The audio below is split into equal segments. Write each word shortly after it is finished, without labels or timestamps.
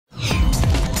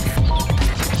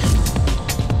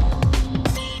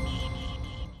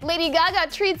Lady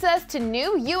Gaga treats us to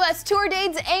new US tour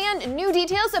dates and new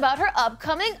details about her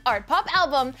upcoming ARTPOP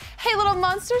album. Hey little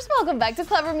monsters, welcome back to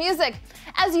Clever Music.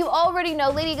 As you already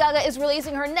know, Lady Gaga is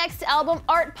releasing her next album,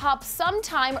 ARTPOP,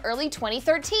 sometime early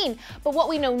 2013. But what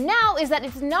we know now is that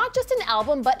it's not just an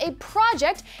album, but a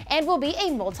project, and will be a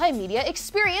multimedia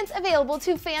experience available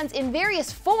to fans in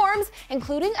various forms,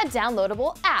 including a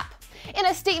downloadable app. In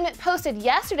a statement posted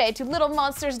yesterday to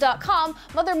littlemonsters.com,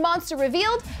 Mother Monster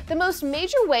revealed the most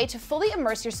major way to fully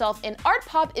immerse yourself in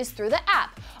ARTPOP is through the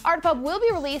app. ARTPOP will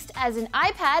be released as an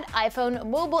iPad, iPhone,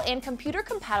 mobile, and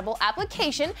computer-compatible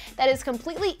application that is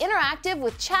completely interactive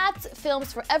with chats,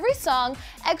 films for every song,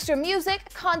 extra music,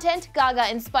 content,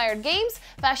 Gaga-inspired games,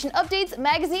 fashion updates,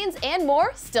 magazines, and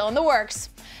more still in the works.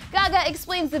 Gaga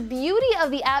explains the beauty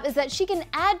of the app is that she can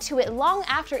add to it long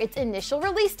after its initial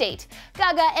release date.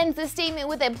 Gaga ends the statement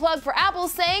with a plug for Apple,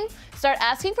 saying, "Start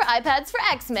asking for iPads for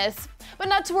Xmas." But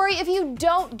not to worry if you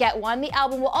don't get one, the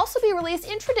album will also be released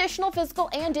in traditional physical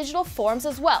and digital forms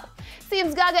as well.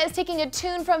 Seems Gaga is taking a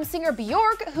tune from singer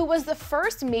Bjork, who was the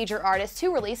first major artist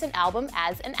to release an album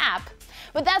as an app.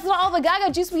 But that's not all the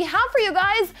Gaga juice we have for you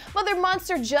guys. Mother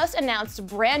Monster just announced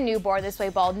brand new Born This Way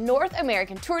Ball North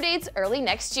American tour dates early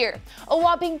next year. A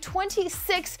whopping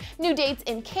 26 new dates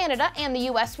in Canada and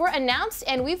the US were announced,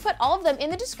 and we've put all of them in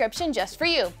the description just for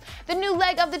you. The new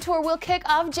leg of the tour will kick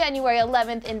off January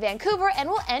 11th in Vancouver and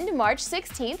will end March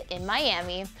 16th in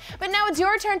Miami. But now it's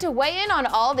your turn to weigh in on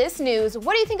all this news.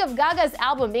 What do you think of Gaga's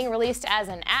album being released as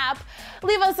an app?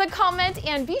 Leave us a comment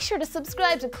and be sure to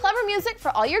subscribe to Clever Music for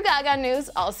all your Gaga news.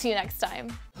 I'll see you next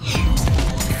time.